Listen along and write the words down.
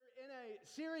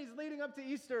series leading up to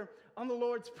Easter on the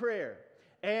Lord's Prayer.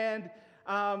 And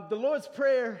the Lord's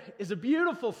Prayer is a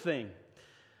beautiful thing.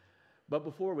 But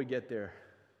before we get there,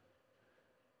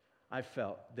 I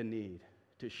felt the need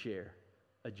to share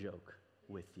a joke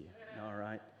with you, all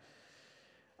right?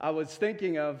 I was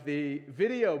thinking of the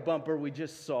video bumper we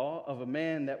just saw of a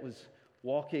man that was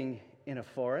walking in a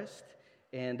forest.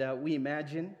 And we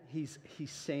imagine he's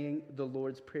saying the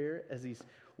Lord's Prayer as he's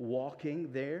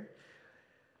walking there.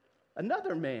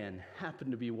 Another man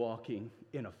happened to be walking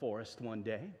in a forest one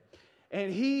day,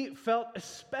 and he felt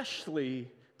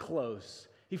especially close.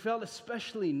 He felt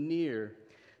especially near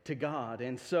to God.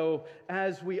 And so,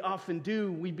 as we often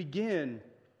do, we begin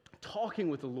talking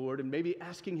with the Lord and maybe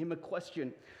asking him a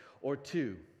question or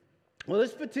two. Well,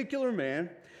 this particular man,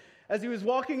 as he was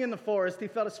walking in the forest, he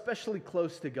felt especially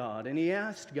close to God, and he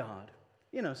asked God,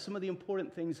 some of the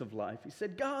important things of life. He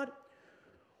said, God,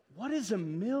 what is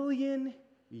 1,000,000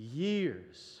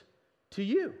 years to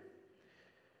you?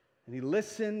 And he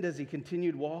listened as he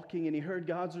continued walking, and he heard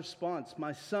God's response,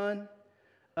 my son,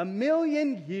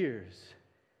 1,000,000 years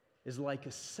is like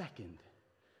a second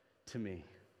to me.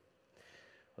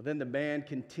 Well, then the man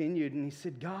continued, and he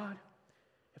said, God,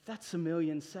 if that's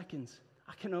 1,000,000 seconds,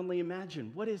 I can only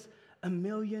imagine. What is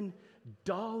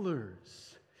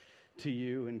 $1,000,000 to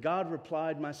you? And God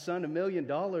replied, my son,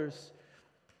 $1,000,000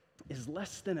 is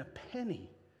less than a penny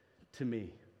to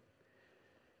me.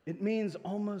 It means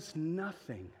almost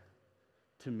nothing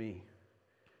to me.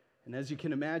 And as you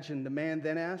can imagine, the man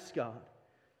then asked God,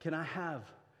 can I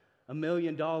have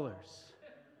 $1,000,000?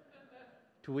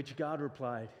 To which God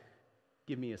replied,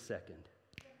 give me a second.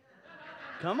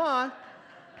 Come on.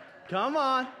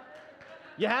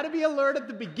 You had to be alert at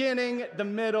the beginning, the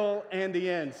middle, and the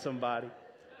end, somebody.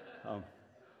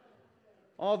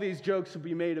 All these jokes will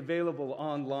be made available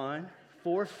online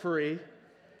for free.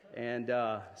 And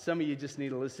some of you just need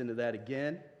to listen to that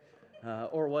again.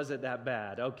 Or was it that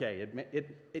bad? Okay,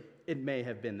 it may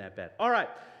have been that bad. All right.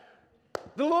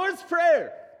 The Lord's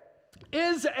Prayer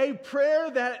is a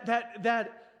prayer that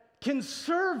can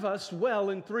serve us well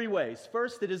in three ways.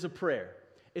 First, it is a prayer.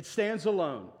 It stands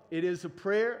alone. It is a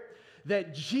prayer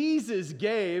that Jesus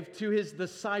gave to his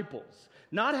disciples,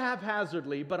 not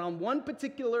haphazardly, but on one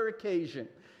particular occasion.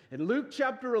 In Luke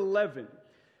chapter 11,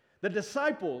 the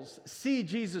disciples see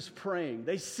Jesus praying.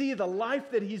 They see the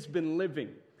life that he's been living,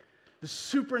 the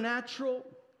supernatural,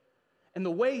 and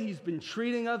the way he's been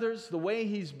treating others, the way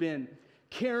he's been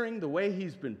caring, the way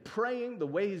he's been praying, the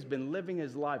way he's been living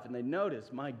his life. And they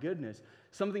notice, my goodness,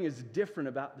 something is different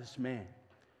about this man.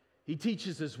 He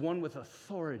teaches as one with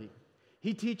authority.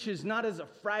 He teaches not as a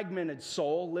fragmented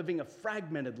soul living a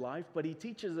fragmented life, but he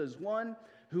teaches as one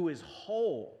who is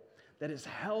whole, that is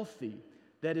healthy,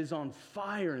 that is on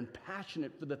fire and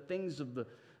passionate for the things of the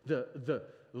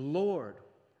Lord,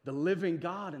 the living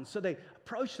God. And so they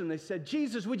approached him. They said,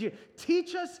 Jesus, would you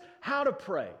teach us how to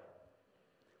pray?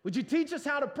 Would you teach us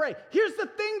how to pray? Here's the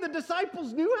thing, the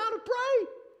disciples knew how to pray.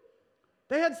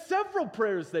 They had several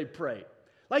prayers they prayed.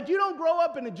 Like you don't grow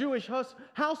up in a Jewish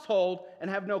household and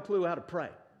have no clue how to pray.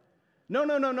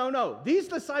 No. These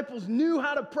disciples knew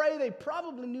how to pray. They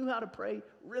probably knew how to pray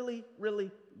really, really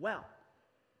well.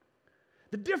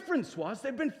 The difference was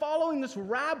they've been following this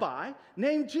rabbi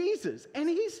named Jesus, and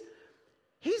he's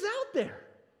out there.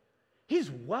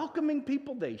 He's welcoming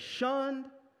people they shunned.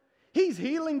 He's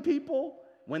healing people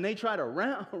when they try to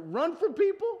run for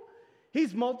people.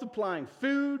 He's multiplying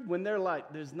food when they're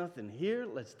like, there's nothing here,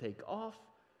 let's take off.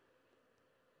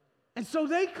 And so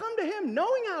they come to him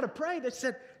knowing how to pray. They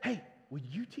said, hey, would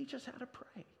you teach us how to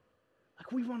pray?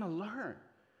 Like we want to learn.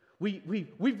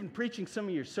 We've been preaching some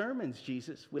of your sermons,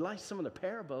 Jesus. We like some of the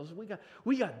parables. We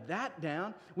got that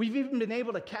down. We've even been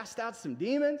able to cast out some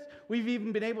demons. We've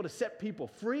even been able to set people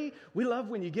free. We love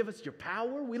when you give us your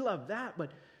power. We love that.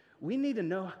 But we need to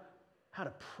know how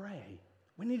to pray.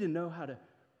 We need to know how to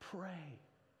pray.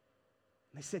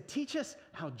 And they said, teach us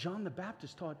how John the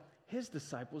Baptist taught his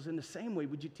disciples. In the same way,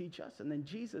 would you teach us? And then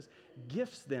Jesus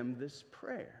gifts them this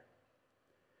prayer.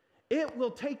 It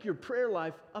will take your prayer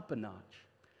life up a notch.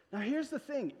 Now, here's the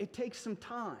thing. It takes some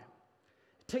time.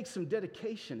 It takes some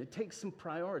dedication. It takes some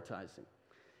prioritizing.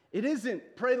 It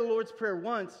isn't pray the Lord's Prayer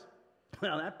once.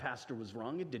 Well, that pastor was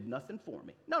wrong. It did nothing for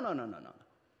me. No.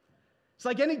 It's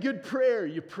like any good prayer.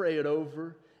 You pray it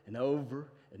over and over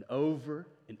and over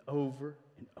and over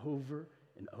and over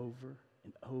and over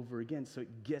and over again, so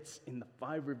it gets in the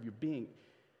fiber of your being.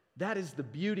 That is the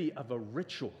beauty of a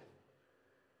ritual.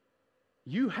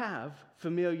 You have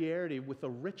familiarity with a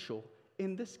ritual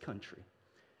in this country.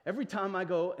 Every time I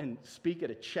go and speak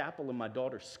at a chapel in my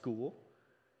daughter's school,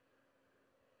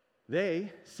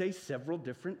 they say several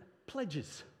different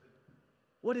Pledges.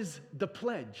 What is the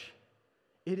pledge?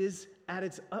 It is, at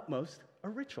its utmost, a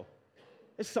ritual.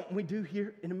 It's something we do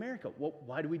here in America. Well,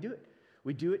 why do we do it?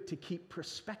 We do it to keep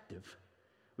perspective.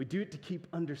 We do it to keep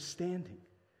understanding.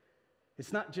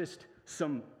 It's not just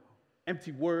some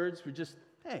empty words. We're just,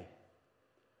 hey,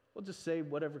 we'll just say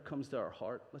whatever comes to our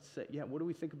heart. Let's say, yeah, what do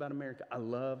we think about America? I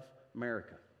love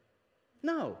America.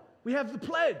 No, we have the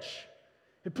pledge.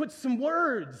 It puts some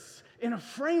words in a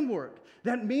framework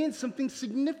that means something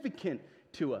significant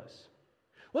to us.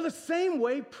 Well, the same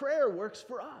way prayer works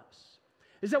for us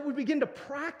is that we begin to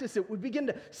practice it. We begin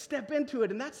to step into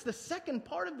it. And that's the second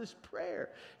part of this prayer,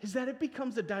 is that it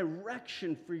becomes a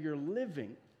direction for your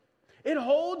living. It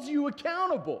holds you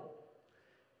accountable.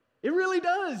 It really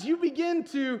does. You begin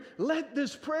to let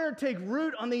this prayer take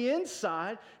root on the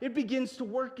inside. It begins to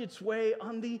work its way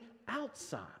on the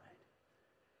outside.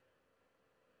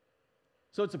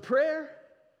 So it's a prayer,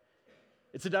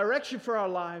 it's a direction for our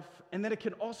life, and then it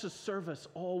can also serve us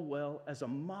all well as a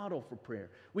model for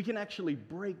prayer. We can actually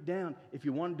break down, if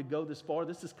you wanted to go this far,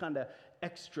 this is kind of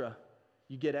extra.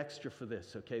 You get extra for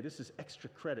this, okay? This is extra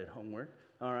credit homework,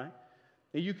 all right?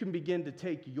 And you can begin to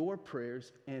take your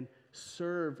prayers and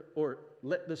serve, or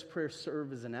let this prayer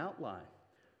serve as an outline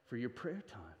for your prayer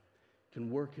time. It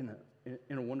can work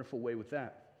in a wonderful way with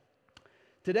that.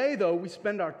 Today, though, we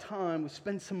spend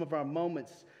some of our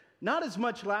moments, not as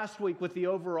much last week with the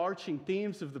overarching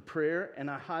themes of the prayer, and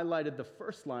I highlighted the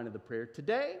first line of the prayer.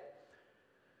 Today,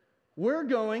 we're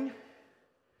going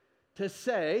to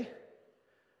say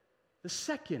the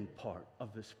second part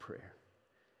of this prayer.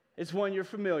 It's one you're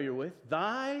familiar with.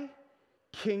 Thy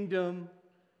kingdom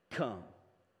come.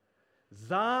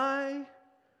 Thy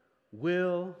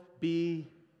will be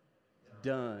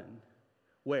done.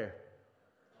 Where?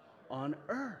 On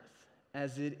earth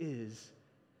as it is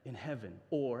in heaven,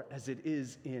 or as it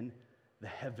is in the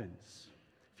heavens.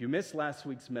 If you missed last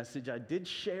week's message, I did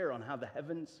share on how the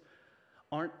heavens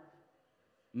aren't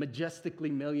majestically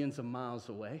millions of miles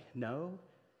away. No,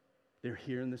 they're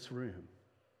here in this room.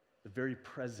 The very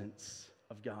presence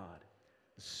of God,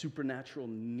 the supernatural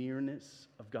nearness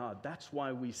of God. That's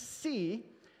why we see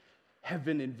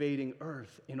heaven invading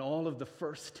earth in all of the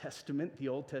First Testament, the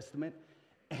Old Testament,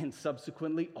 and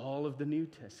subsequently all of the New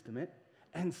Testament,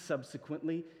 and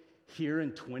subsequently here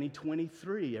in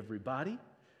 2023, everybody.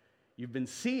 You've been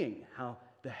seeing how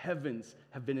the heavens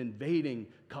have been invading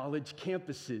college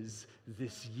campuses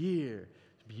this year.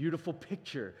 It's a beautiful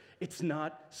picture. It's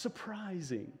not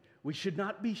surprising. We should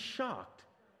not be shocked.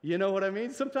 You know what I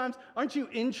mean? Sometimes, aren't you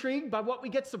intrigued by what we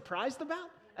get surprised about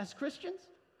as Christians?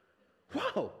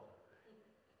 Whoa,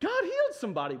 God healed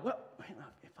somebody. Well,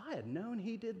 if I had known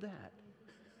he did that.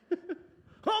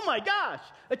 Oh my gosh,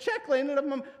 a check landed on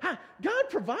my, God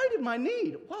provided my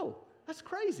need. Whoa, that's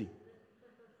crazy.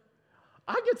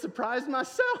 I get surprised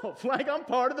myself, like I'm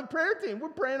part of the prayer team. We're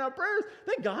praying our prayers.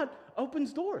 Then God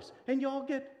opens doors, and y'all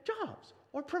get jobs,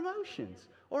 or promotions,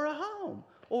 or a home,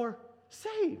 or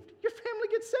saved. Your family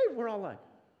gets saved. We're all like,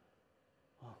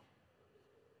 well,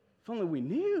 if only we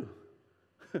knew.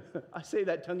 I say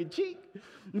that tongue in cheek.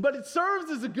 But it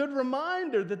serves as a good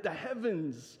reminder that the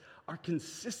heavens are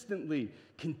consistently,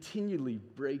 continually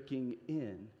breaking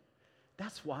in.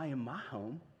 That's why in my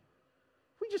home,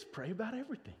 we just pray about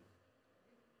everything.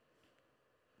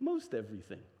 Most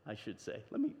everything, I should say.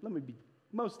 Let me be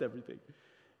most everything.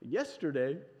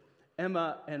 Yesterday,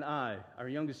 Emma and I, our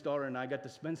youngest daughter and I, got to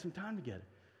spend some time together.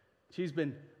 She's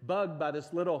been bugged by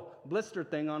this little blister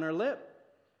thing on her lip.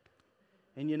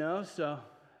 And so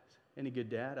any good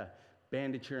dad, I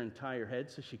bandage her entire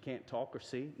head so she can't talk or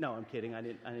see. No, I'm kidding. I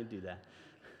didn't do that.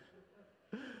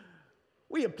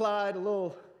 We applied a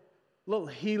little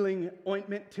healing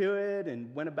ointment to it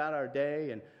and went about our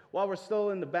day. And while we're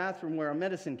still in the bathroom where our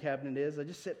medicine cabinet is, I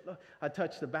just said, I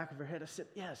touched the back of her head. I said,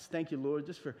 yes, thank you, Lord,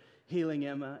 just for healing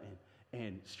Emma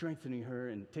and strengthening her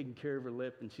and taking care of her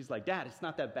lip. And she's like, Dad, it's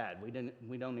not that bad.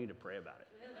 We don't need to pray about it.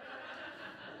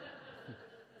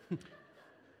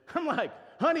 I'm like,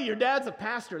 honey, your dad's a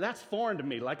pastor. That's foreign to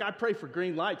me. Like, I pray for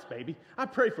green lights, baby. I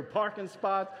pray for parking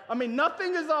spots. I mean,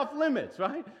 nothing is off limits,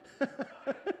 right?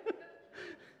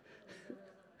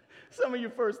 Some of you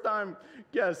first-time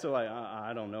guests are like,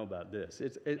 I don't know about this.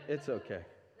 It's okay.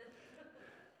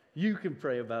 You can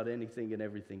pray about anything and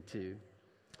everything, too.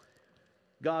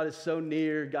 God is so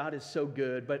near. God is so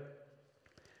good. But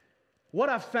what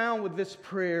I've found with this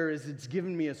prayer is it's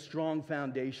given me a strong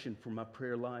foundation for my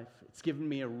prayer life. It's given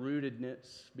me a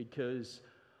rootedness because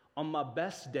on my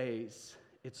best days,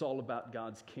 it's all about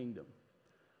God's kingdom.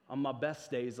 On my best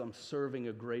days, I'm serving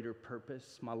a greater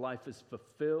purpose. My life is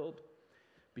fulfilled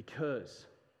because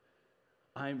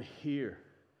I'm here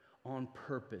on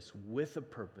purpose, with a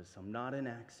purpose. I'm not an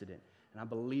accident. And I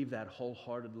believe that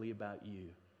wholeheartedly about you.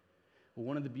 But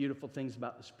one of the beautiful things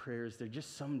about this prayer is there are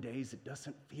just some days it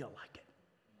doesn't feel like it.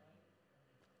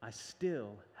 I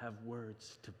still have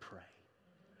words to pray.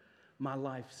 My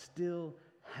life still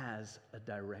has a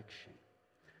direction.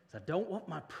 So I don't want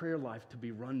my prayer life to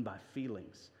be run by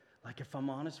feelings. Like if I'm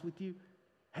honest with you,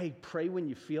 hey, pray when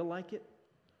you feel like it.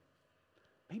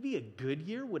 Maybe a good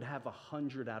year would have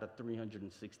 100 out of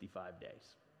 365 days.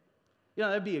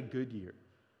 That'd be a good year.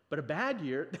 But a bad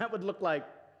year, that would look like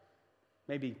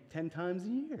maybe 10 times a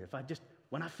year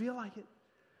when I feel like it.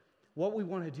 What we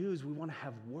want to do is we want to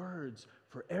have words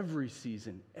for every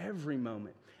season, every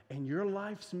moment. And your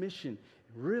life's mission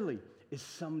really is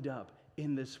summed up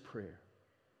in this prayer.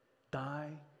 Thy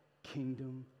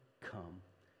kingdom come.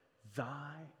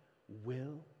 Thy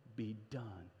will be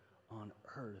done on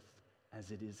earth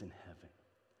as it is in heaven.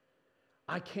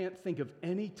 I can't think of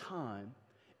any time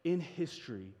in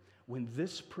history when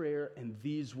this prayer and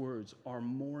these words are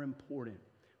more important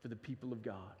for the people of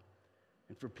God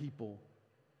and for people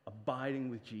abiding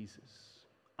with Jesus.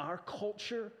 Our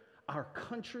culture, our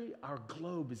country, our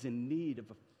globe is in need of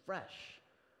a fresh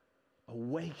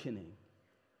awakening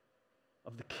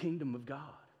of the kingdom of God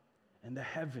and the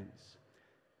heavens.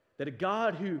 That a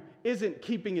God who isn't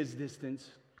keeping his distance,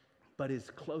 but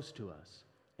is close to us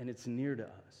and it's near to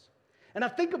us. And I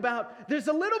think about, there's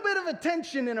a little bit of a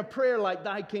tension in a prayer like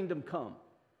thy kingdom come,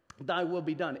 thy will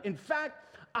be done. In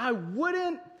fact, I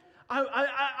wouldn't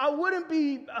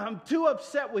be too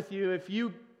upset with you if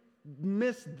you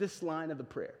missed this line of the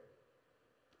prayer.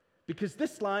 Because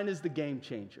this line is the game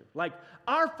changer. Like,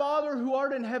 our Father who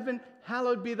art in heaven,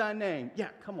 hallowed be thy name. Yeah,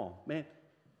 come on, man.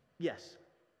 Yes,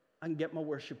 I can get my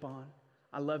worship on.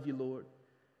 I love you, Lord.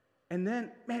 And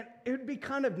then, man, it would be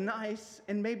kind of nice,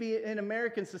 and maybe in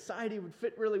American society would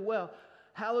fit really well.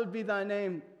 Hallowed be thy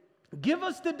name. Give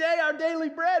us today our daily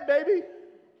bread, baby.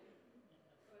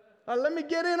 Let me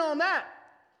get in on that.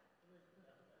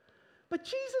 But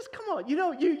Jesus, come on.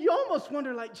 You almost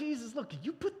wonder, like, Jesus, look,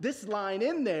 you put this line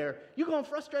in there, you're going to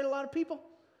frustrate a lot of people.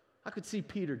 I could see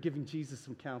Peter giving Jesus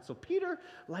some counsel. Peter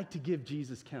liked to give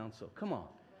Jesus counsel. Come on.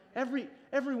 Every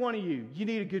one of you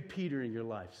need a good Peter in your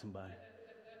life, somebody.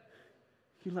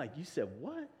 You're like, you said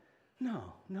what?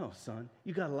 No, son.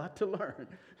 You got a lot to learn.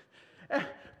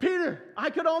 Peter,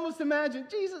 I could almost imagine,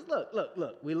 Jesus,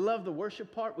 look. We love the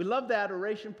worship part. We love the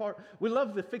adoration part. We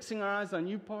love the fixing our eyes on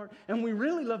you part. And we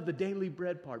really love the daily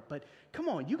bread part. But come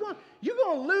on, you're going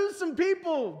to lose some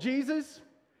people, Jesus.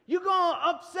 You're going to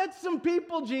upset some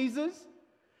people, Jesus.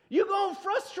 You're going to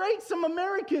frustrate some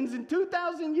Americans in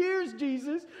 2,000 years,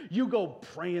 Jesus. You go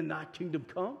praying thy kingdom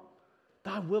come.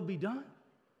 Thy will be done.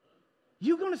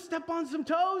 You're going to step on some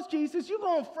toes, Jesus. You're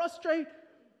going to frustrate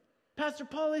Pastor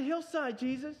Paul at Hillside,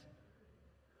 Jesus.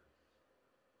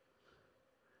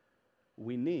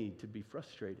 We need to be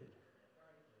frustrated.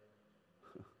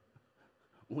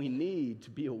 We need to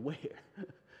be aware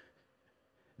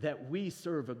that we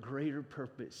serve a greater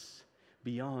purpose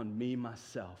beyond me,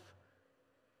 myself,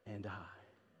 and I.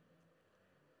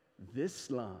 This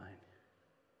line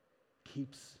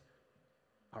keeps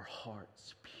our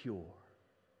hearts pure,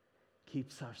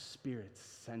 keeps our spirits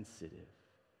sensitive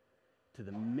to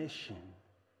the mission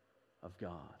of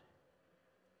God.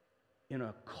 In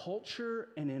a culture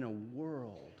and in a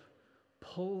world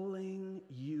pulling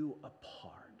you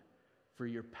apart for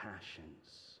your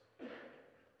passions,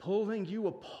 pulling you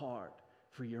apart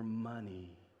for your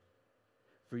money,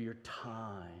 for your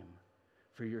time,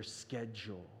 for your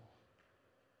schedule,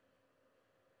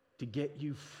 to get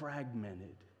you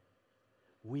fragmented,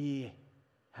 we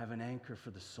have an anchor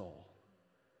for the soul.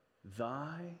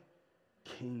 Thy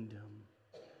kingdom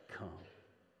come.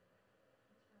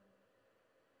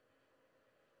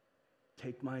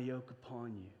 Take my yoke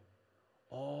upon you,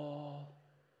 all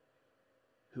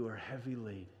who are heavy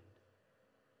laden,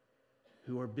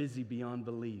 who are busy beyond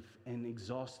belief and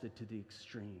exhausted to the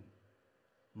extreme.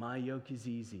 My yoke is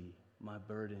easy, my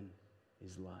burden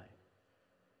is light.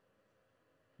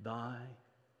 Thy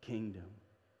kingdom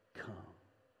come.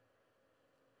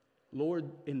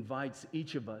 Lord invites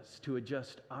each of us to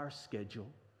adjust our schedule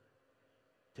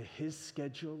to his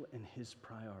schedule and his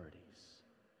priorities.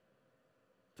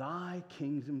 Thy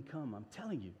kingdom come. I'm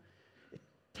telling you, it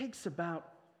takes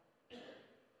about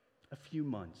a few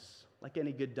months, like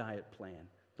any good diet plan.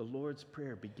 The Lord's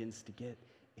Prayer begins to get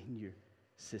in your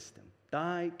system.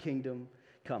 Thy kingdom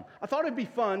come. I thought it'd be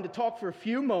fun to talk for a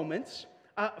few moments.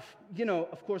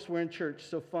 Of course, we're in church,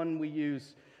 so fun we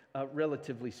use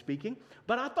relatively speaking.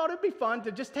 But I thought it'd be fun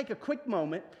to just take a quick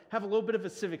moment, have a little bit of a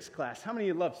civics class. How many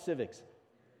of you love civics?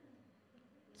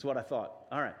 That's what I thought.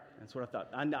 All right, that's what I thought.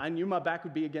 I knew my back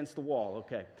would be against the wall,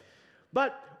 okay.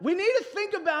 But we need to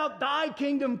think about thy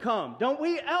kingdom come, don't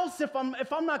we? Else, if I'm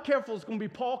not careful, it's going to be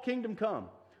Paul kingdom come.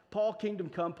 Paul kingdom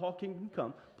come, Paul kingdom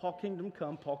come, Paul kingdom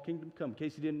come, Paul kingdom come. In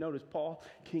case you didn't notice, Paul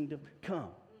kingdom come.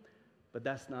 But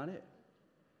that's not it.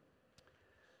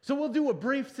 So we'll do a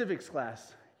brief civics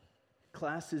class.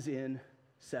 Class is in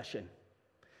session.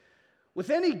 With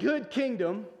any good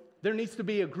kingdom, there needs to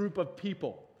be a group of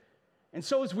people. And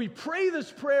so as we pray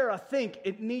this prayer, I think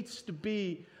it needs to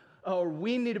be, or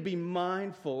we need to be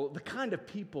mindful of the kind of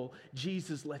people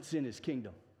Jesus lets in his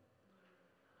kingdom.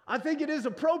 I think it is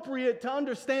appropriate to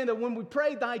understand that when we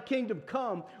pray, thy kingdom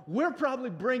come, we're probably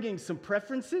bringing some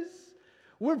preferences.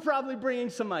 We're probably bringing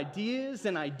some ideas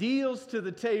and ideals to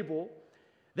the table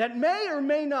that may or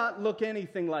may not look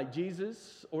anything like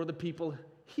Jesus or the people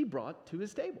he brought to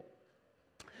his table.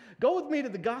 Go with me to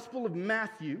the Gospel of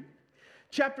Matthew,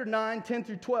 chapter 9, 10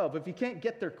 through 12. If you can't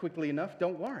get there quickly enough,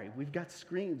 don't worry. We've got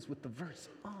screens with the verse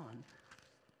on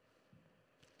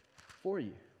for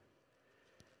you.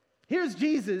 Here's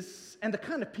Jesus and the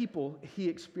kind of people he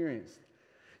experienced.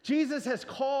 Jesus has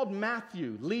called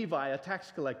Matthew, Levi, a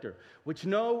tax collector, which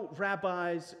no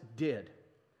rabbis did,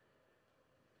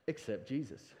 except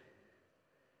Jesus.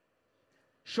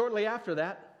 Shortly after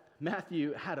that,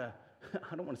 Matthew had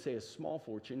I don't want to say a small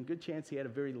fortune, good chance he had a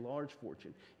very large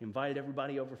fortune. He invited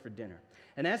everybody over for dinner.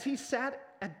 And as he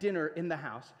sat at dinner in the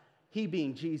house, he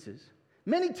being Jesus,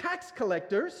 many tax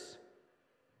collectors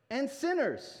and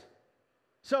sinners.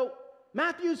 So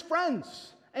Matthew's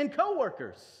friends and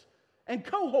co-workers and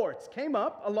cohorts came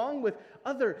up along with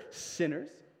other sinners,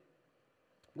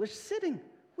 were sitting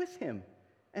with him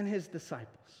and his disciples.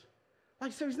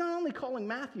 Like, so he's not only calling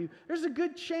Matthew, there's a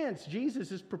good chance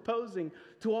Jesus is proposing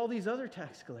to all these other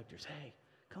tax collectors, hey,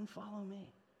 come follow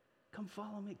me. Come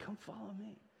follow me. Come follow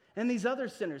me. And these other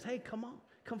sinners, hey, come on,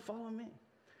 come follow me.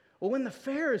 Well, when the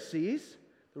Pharisees,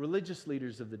 the religious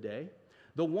leaders of the day,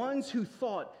 the ones who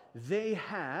thought they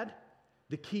had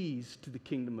the keys to the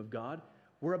kingdom of God,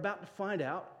 were about to find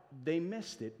out they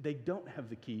missed it. They don't have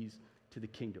the keys to the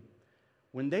kingdom.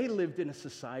 When they lived in a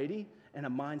society and a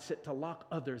mindset to lock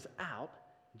others out,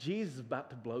 Jesus is about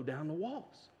to blow down the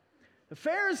walls. The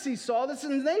Pharisees saw this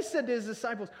and they said to his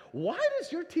disciples, why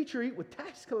does your teacher eat with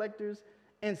tax collectors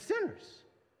and sinners?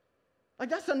 Like,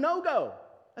 that's a no-go.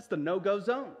 That's the no-go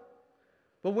zone.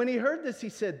 But when he heard this, he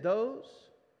said, those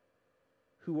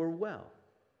who are well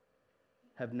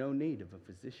have no need of a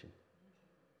physician,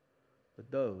 but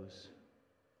those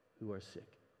who are sick.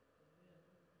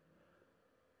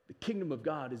 The kingdom of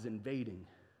God is invading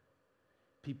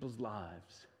people's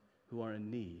lives who are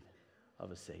in need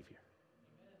of a Savior.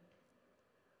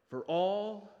 For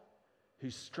all who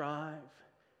strive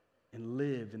and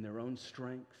live in their own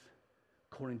strength,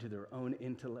 according to their own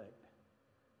intellect,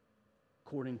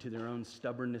 according to their own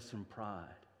stubbornness and pride,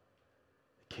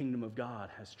 the kingdom of God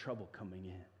has trouble coming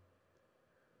in.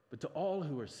 But to all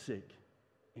who are sick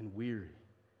and weary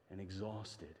and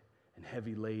exhausted and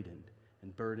heavy laden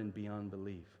and burdened beyond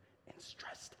belief and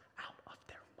stressed out of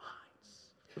their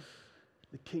minds,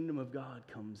 the kingdom of God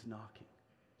comes knocking.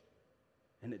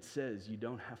 And it says you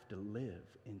don't have to live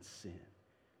in sin.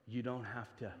 You don't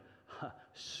have to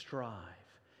strive.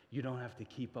 You don't have to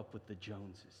keep up with the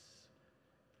Joneses.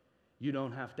 You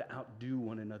don't have to outdo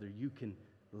one another. You can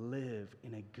live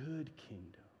in a good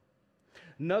kingdom.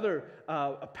 Another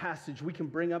a passage, we can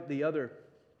bring up the other.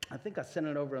 I think I sent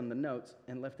it over on the notes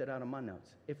and left it out of my notes.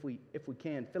 If we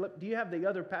can. Philip, do you have the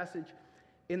other passage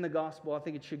in the gospel? I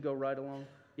think it should go right along.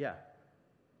 Yeah.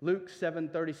 Luke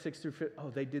 7:36 through 50. Oh,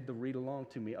 they did the read along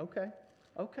to me. Okay.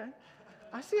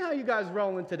 I see how you guys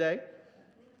rolling today.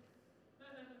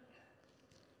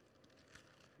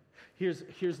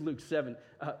 Here's Luke 7,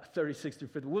 36 through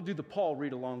 50. We'll do the Paul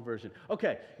read-along version.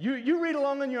 Okay, you read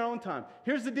along on your own time.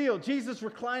 Here's the deal. Jesus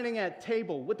reclining at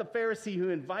table with the Pharisee who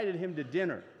invited him to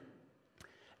dinner.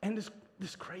 And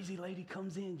this crazy lady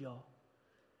comes in, y'all.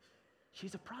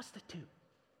 She's a prostitute.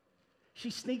 She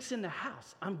sneaks in the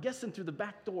house. I'm guessing through the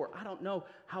back door. I don't know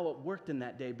how it worked in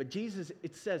that day, but Jesus,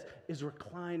 it says, is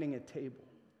reclining at table.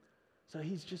 So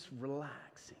he's just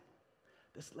relaxing.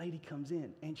 This lady comes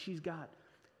in, and she's got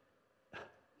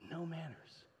no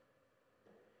manners.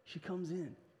 She comes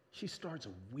in. She starts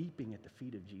weeping at the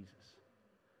feet of Jesus.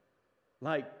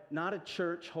 Like, not a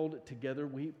church, hold it together,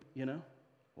 weep, you know?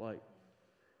 Like,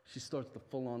 she starts to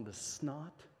full on the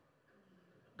snot.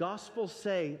 Gospels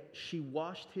say she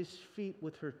washed his feet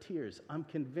with her tears. I'm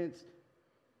convinced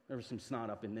there was some snot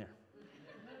up in there.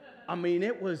 I mean,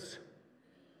 it was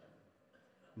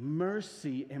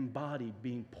mercy embodied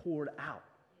being poured out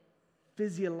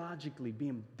physiologically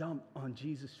being dumped on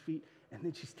Jesus' feet, and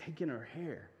then she's taking her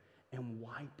hair and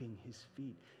wiping his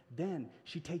feet. Then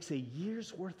she takes a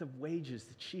year's worth of wages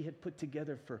that she had put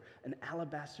together for an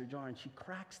alabaster jar, and she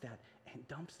cracks that and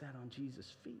dumps that on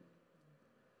Jesus' feet.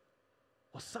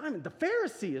 Well, Simon, the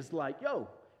Pharisee, is like, yo,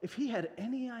 if he had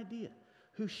any idea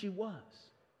who she was,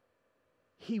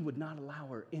 he would not allow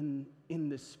her in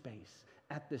this space,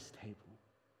 at this table.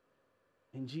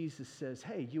 And Jesus says,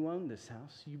 hey, you own this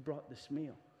house. You brought this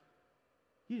meal.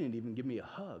 You didn't even give me a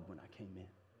hug when I came in.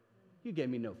 You gave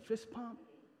me no fist pump.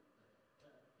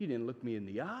 You didn't look me in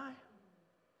the eye.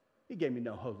 You gave me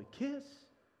no holy kiss.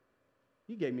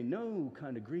 You gave me no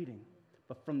kind of greeting.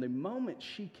 But from the moment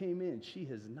she came in, she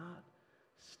has not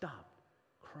stopped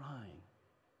crying.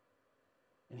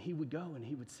 And he would go and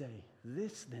he would say,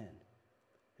 this then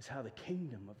is how the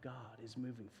kingdom of God is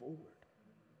moving forward.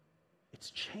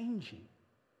 It's changing.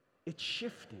 It's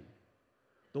shifting.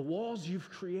 The walls you've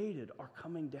created are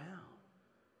coming down.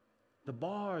 The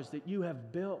bars that you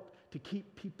have built to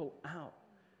keep people out,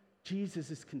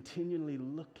 Jesus is continually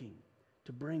looking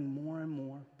to bring more and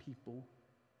more people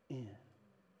in.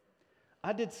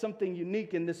 I did something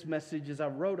unique in this message as I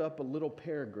wrote up a little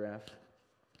paragraph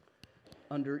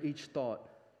under each thought.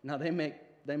 Now, they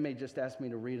may just ask me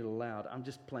to read it aloud. I'm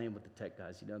just playing with the tech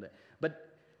guys, you know that.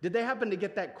 But did they happen to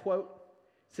get that quote?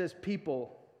 It says,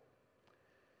 people,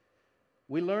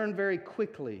 we learn very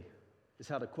quickly, is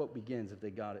how the quote begins, if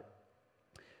they got it.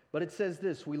 But it says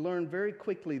this, we learn very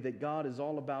quickly that God is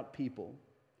all about people.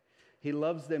 He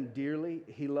loves them dearly.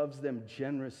 He loves them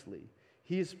generously.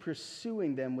 He is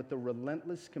pursuing them with a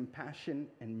relentless compassion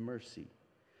and mercy.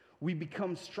 We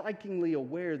become strikingly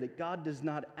aware that God does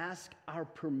not ask our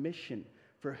permission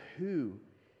for who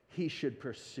he should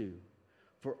pursue.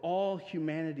 For all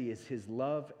humanity is his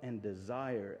love and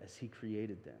desire as he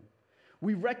created them.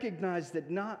 We recognize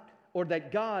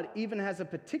that God even has a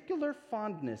particular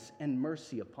fondness and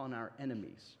mercy upon our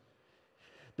enemies.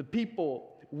 The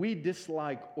people we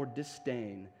dislike or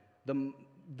disdain,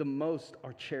 the most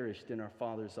are cherished in our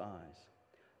Father's eyes.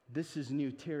 This is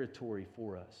new territory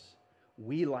for us.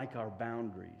 We like our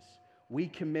boundaries. We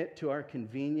commit to our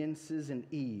conveniences and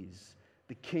ease.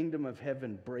 The kingdom of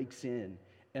heaven breaks in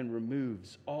and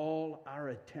removes all our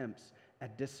attempts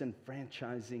at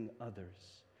disenfranchising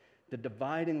others. The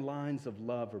dividing lines of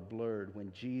love are blurred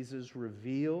when Jesus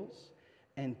reveals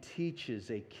and teaches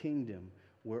a kingdom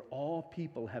where all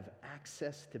people have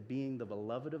access to being the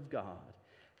beloved of God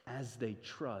as they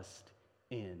trust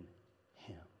in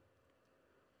him.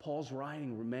 Paul's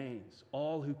writing remains,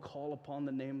 all who call upon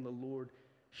the name of the Lord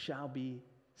shall be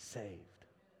saved.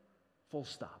 Full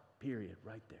stop, period,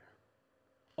 right there.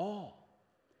 All.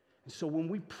 And so when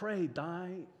we pray, thy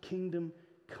kingdom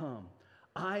come,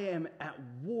 I am at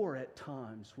war at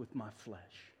times with my flesh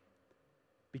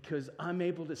because I'm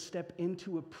able to step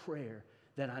into a prayer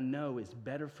that I know is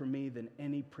better for me than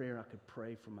any prayer I could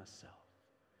pray for myself.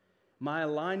 My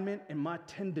alignment and my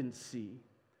tendency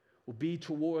will be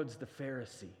towards the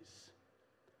Pharisees.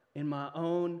 In my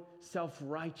own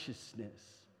self-righteousness,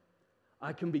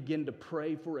 I can begin to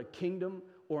pray for a kingdom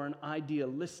or an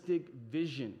idealistic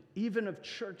vision, even of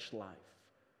church life,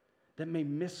 that may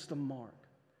miss the mark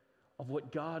of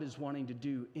what God is wanting to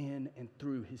do in and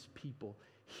through his people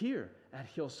here at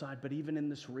Hillside, but even in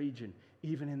this region,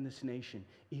 even in this nation,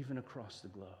 even across the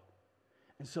globe.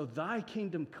 And so thy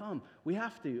kingdom come, we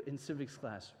have to, in civics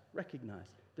class, recognize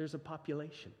there's a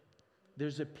population.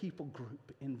 There's a people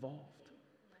group involved.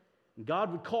 And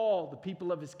God would call the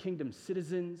people of his kingdom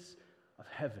citizens of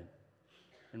heaven.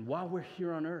 And while we're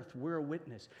here on earth, we're a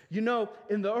witness. You know,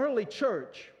 in the early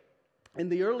church,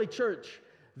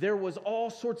 there was all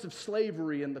sorts of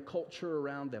slavery in the culture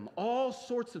around them. All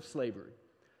sorts of slavery.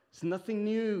 It's nothing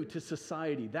new to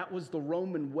society. That was the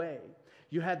Roman way.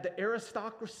 You had the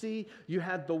aristocracy, you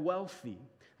had the wealthy.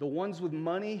 The ones with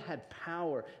money had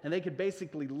power, and they could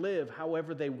basically live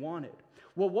however they wanted.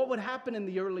 Well, what would happen in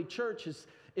the early church is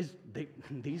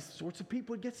these sorts of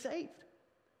people would get saved.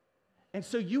 And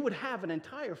so you would have an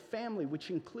entire family,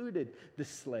 which included the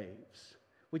slaves,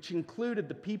 which included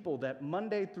the people that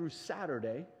Monday through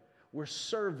Saturday were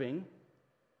serving,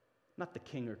 not the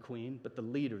king or queen, but the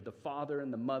leader, the father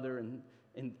and the mother and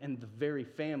the very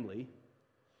family.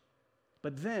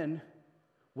 But then,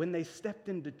 when they stepped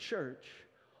into church,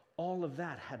 all of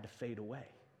that had to fade away.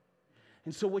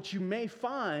 And so what you may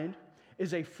find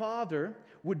is a father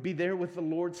would be there with the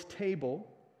Lord's table,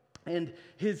 and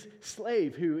his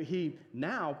slave, who he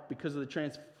now, because of the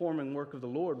transforming work of the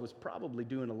Lord, was probably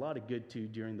doing a lot of good to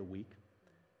during the week.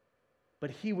 But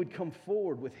he would come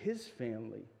forward with his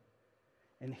family,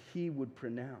 and he would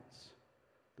pronounce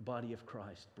The body of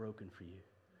Christ broken for you.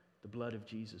 The blood of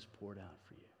Jesus poured out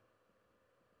for you.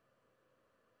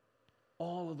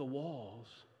 All of the walls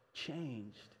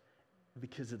changed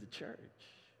because of the church.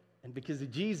 And because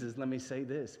of Jesus, let me say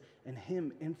this, and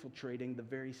him infiltrating the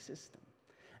very system.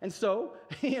 And so,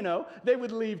 they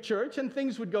would leave church and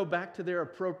things would go back to their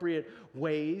appropriate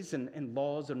ways and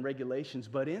laws and regulations.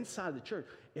 But inside the church,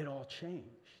 it all changed.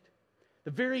 The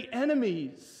very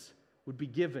enemies would be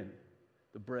given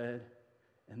the bread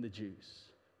and the juice,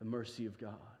 the mercy of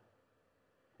God.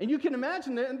 And you can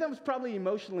imagine that was probably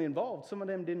emotionally involved. Some of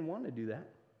them didn't want to do that.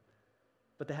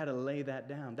 But they had to lay that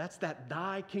down. That's that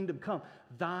thy kingdom come.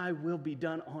 Thy will be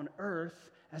done on earth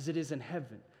as it is in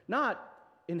heaven. Not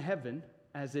in heaven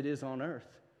as it is on earth.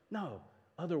 No,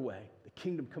 other way. The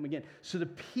kingdom come again. So the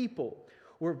people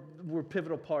were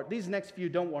pivotal part. These next few,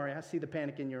 don't worry. I see the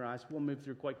panic in your eyes. We'll move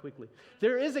through quite quickly.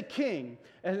 There is a king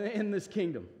in this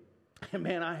kingdom. And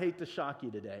man, I hate to shock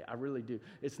you today. I really do.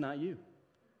 It's not you.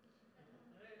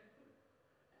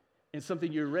 And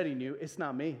something you already knew, it's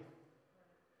not me.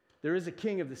 There is a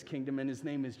king of this kingdom, and his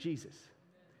name is Jesus.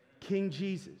 King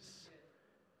Jesus.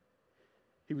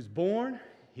 He was born,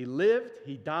 he lived,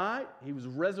 he died, he was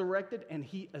resurrected, and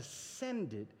he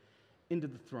ascended into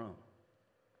the throne.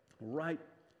 Right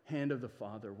hand of the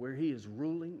Father, where he is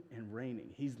ruling and reigning.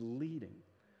 He's leading.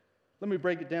 Let me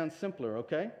break it down simpler,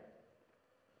 okay?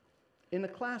 In the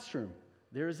classroom,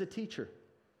 there is a teacher.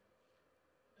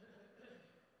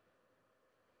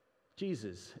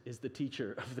 Jesus is the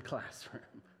teacher of the classroom.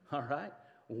 All right?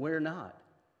 We're not.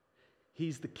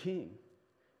 He's the king.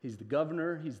 He's the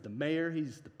governor. He's the mayor.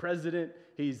 He's the president.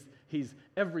 He's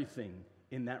everything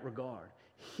in that regard.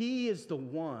 He is the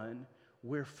one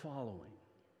we're following.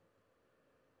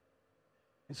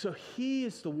 And so he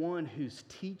is the one whose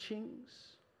teachings,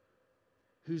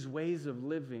 whose ways of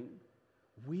living,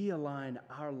 we align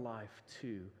our life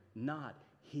to, not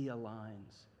he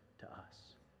aligns to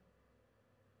us.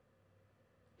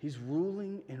 He's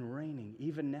ruling and reigning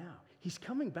even now. He's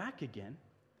coming back again.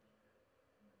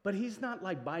 But he's not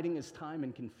like biding his time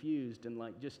and confused and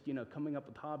like just, coming up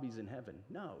with hobbies in heaven.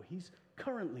 No, he's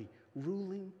currently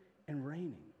ruling and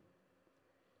reigning.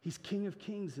 He's King of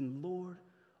Kings and Lord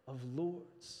of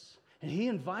Lords. And he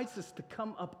invites us to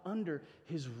come up under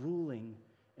his ruling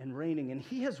and reigning. And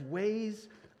he has ways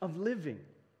of living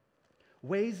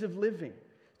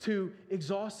to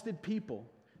exhausted people,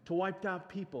 to wiped out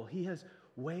people. He has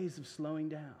ways of slowing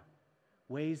down,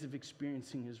 ways of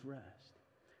experiencing his rest.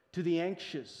 To the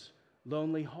anxious,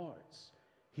 lonely hearts,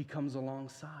 he comes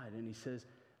alongside and he says,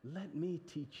 let me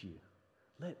teach you.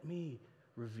 Let me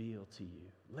reveal to you.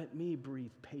 Let me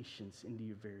breathe patience into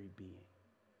your very being.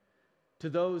 To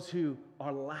those who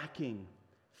are lacking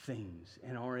things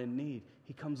and are in need,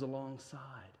 he comes alongside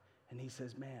and he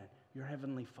says, man, your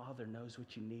heavenly Father knows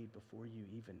what you need before you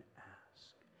even ask.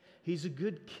 He's a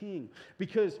good king.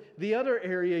 Because the other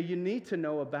area you need to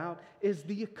know about is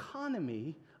the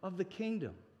economy of the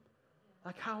kingdom.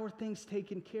 Like, how are things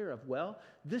taken care of? Well,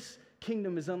 this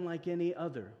kingdom is unlike any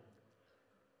other.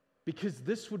 Because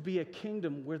this would be a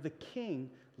kingdom where the king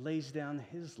lays down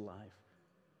his life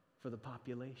for the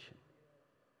population.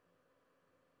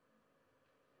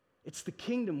 It's the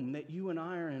kingdom that you and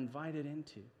I are invited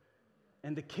into.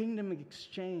 And the kingdom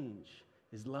exchange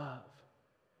is love,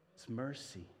 it's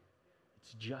mercy,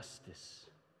 it's justice,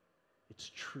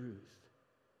 it's truth,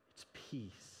 it's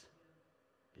peace,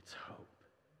 it's hope.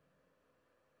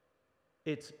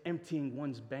 It's emptying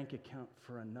one's bank account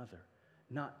for another,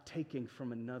 not taking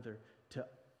from another to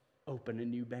open a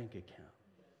new bank account.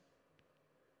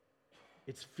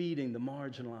 It's feeding the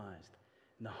marginalized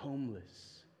and the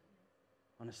homeless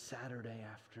on a Saturday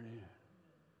afternoon.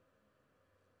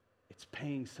 It's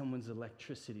paying someone's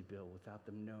electricity bill without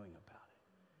them knowing about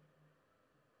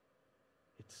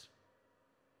it. It's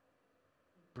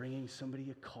bringing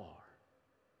somebody a car.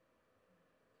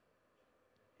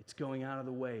 It's going out of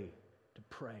the way to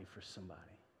pray for somebody.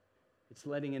 It's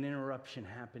letting an interruption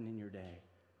happen in your day.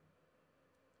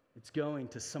 It's going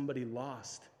to somebody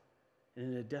lost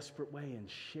in a desperate way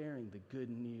and sharing the good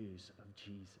news of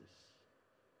Jesus.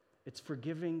 It's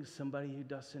forgiving somebody who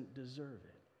doesn't deserve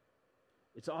it.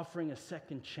 It's offering a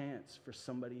second chance for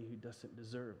somebody who doesn't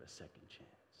deserve a second chance.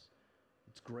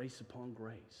 It's grace upon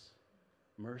grace,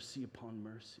 mercy upon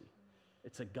mercy.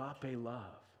 It's agape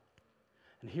love.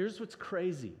 And here's what's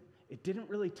crazy. It didn't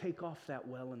really take off that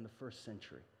well in the first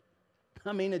century.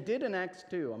 I mean, it did in Acts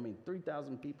 2.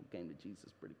 3,000 people came to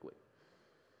Jesus pretty quick.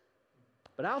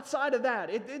 But outside of that,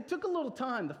 it took a little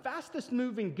time. The fastest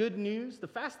moving good news, the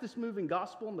fastest moving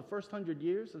gospel in the first 100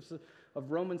 years of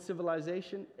Roman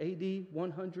civilization, AD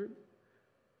 100,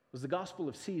 was the gospel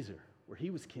of Caesar, where he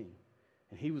was king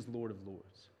and he was Lord of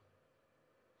Lords.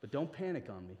 But don't panic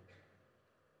on me,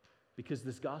 because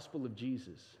this gospel of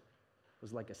Jesus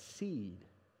was like a seed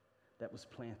that was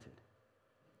planted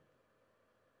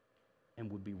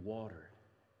and would be watered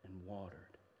and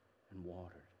watered and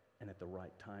watered. And at the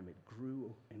right time, it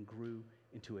grew and grew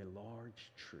into a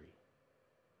large tree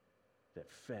that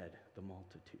fed the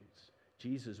multitudes.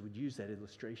 Jesus would use that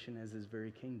illustration as his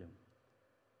very kingdom.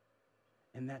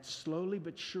 And that slowly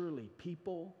but surely,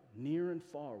 people near and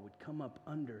far would come up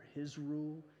under his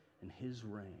rule and his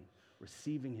reign,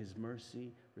 receiving his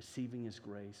mercy, receiving his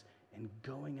grace, and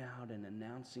going out and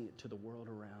announcing it to the world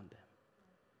around them.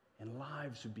 And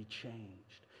lives would be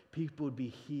changed. People would be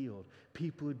healed.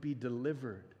 People would be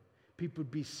delivered. People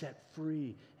would be set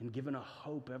free and given a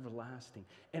hope everlasting.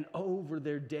 And over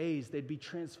their days, they'd be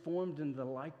transformed into the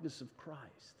likeness of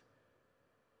Christ.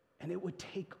 And it would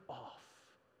take off.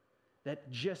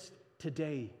 That just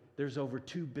today, there's over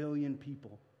 2 billion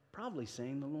people probably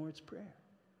saying the Lord's Prayer.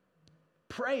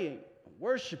 Praying,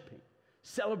 worshiping,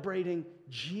 celebrating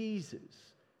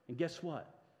Jesus. And guess what?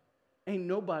 Ain't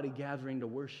nobody gathering to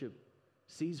worship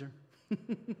Caesar.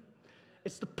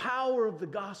 It's the power of the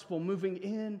gospel moving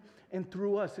in and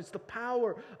through us. It's the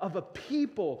power of a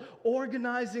people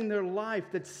organizing their life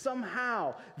that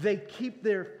somehow they keep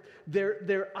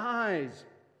their eyes,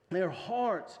 their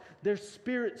hearts, their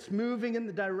spirits moving in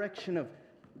the direction of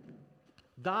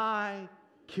thy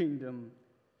kingdom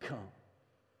come.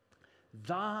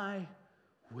 Thy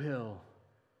will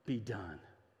be done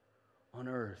on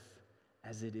earth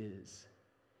as it is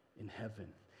in heaven.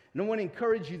 And I want to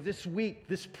encourage you this week,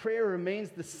 this prayer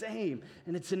remains the same,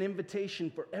 and it's an invitation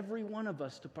for every one of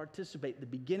us to participate. The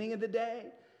beginning of the day,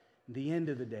 the end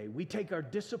of the day. We take our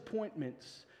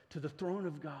disappointments to the throne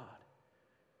of God.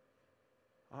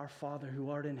 Our Father who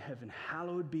art in heaven,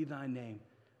 hallowed be thy name.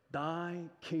 Thy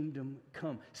kingdom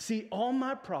come. See, all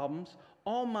my problems,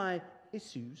 all my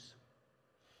issues,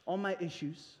 all my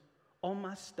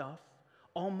stuff,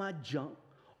 all my junk,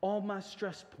 all my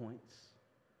stress points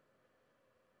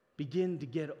begin to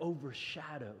get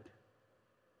overshadowed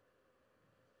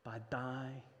by thy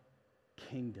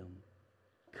kingdom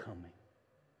coming,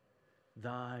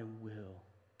 thy will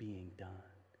being done.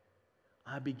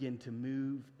 I begin to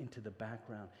move into the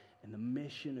background, and the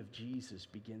mission of Jesus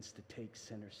begins to take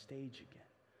center stage again.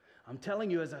 I'm telling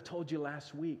you, as I told you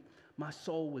last week, my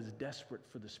soul was desperate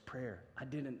for this prayer. I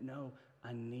didn't know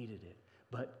I needed it,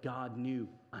 but God knew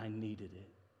I needed it.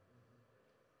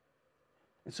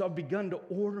 And so I've begun to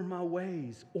order my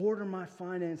ways, order my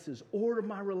finances, order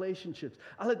my relationships.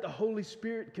 I let the Holy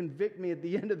Spirit convict me at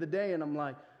the end of the day, and I'm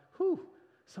like,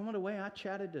 some of the way I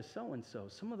chatted to so-and-so,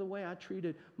 some of the way I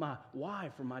treated my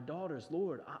wife or my daughters,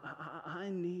 Lord, I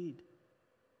need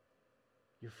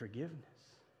your forgiveness.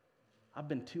 I've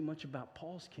been too much about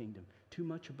Paul's kingdom, too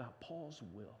much about Paul's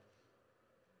will.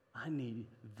 I need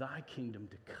thy kingdom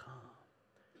to come.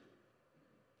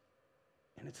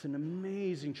 And it's an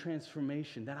amazing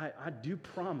transformation that I do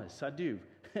promise, I do.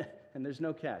 And there's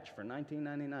no catch for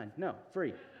 $19.99. No,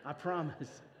 free, I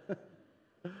promise.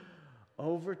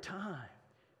 Over time,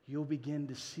 you'll begin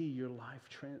to see your life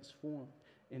transformed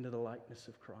into the likeness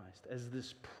of Christ as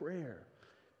this prayer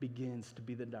begins to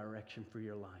be the direction for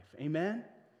your life. Amen?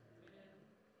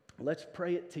 Let's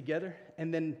pray it together,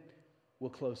 and then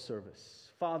we'll close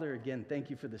service. Father, again,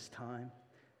 thank you for this time.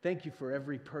 Thank you for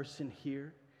every person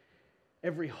here.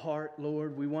 Every heart,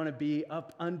 Lord, we want to be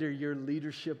up under your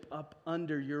leadership, up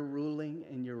under your ruling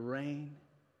and your reign.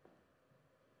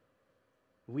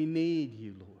 We need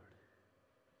you, Lord.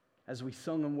 As we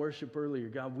sung in worship earlier,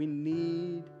 God, we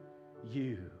need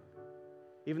you.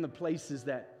 Even the places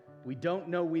that we don't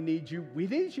know we need you, we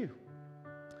need you.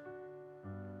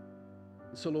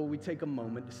 And so, Lord, we take a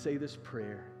moment to say this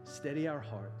prayer, steady our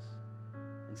hearts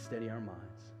and steady our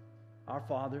minds. Our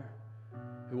Father,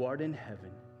 who art in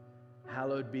heaven,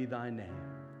 hallowed be thy name.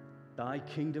 Thy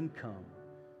kingdom come.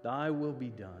 Thy will be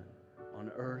done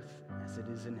on earth as it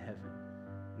is in heaven.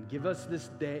 And give us this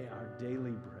day our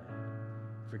daily bread.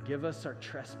 Forgive us our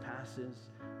trespasses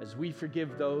as we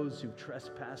forgive those who've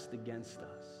trespassed against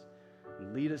us.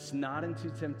 And lead us not into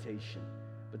temptation,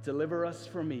 but deliver us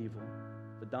from evil.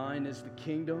 For thine is the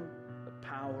kingdom, the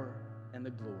power, and the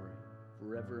glory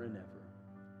forever and ever.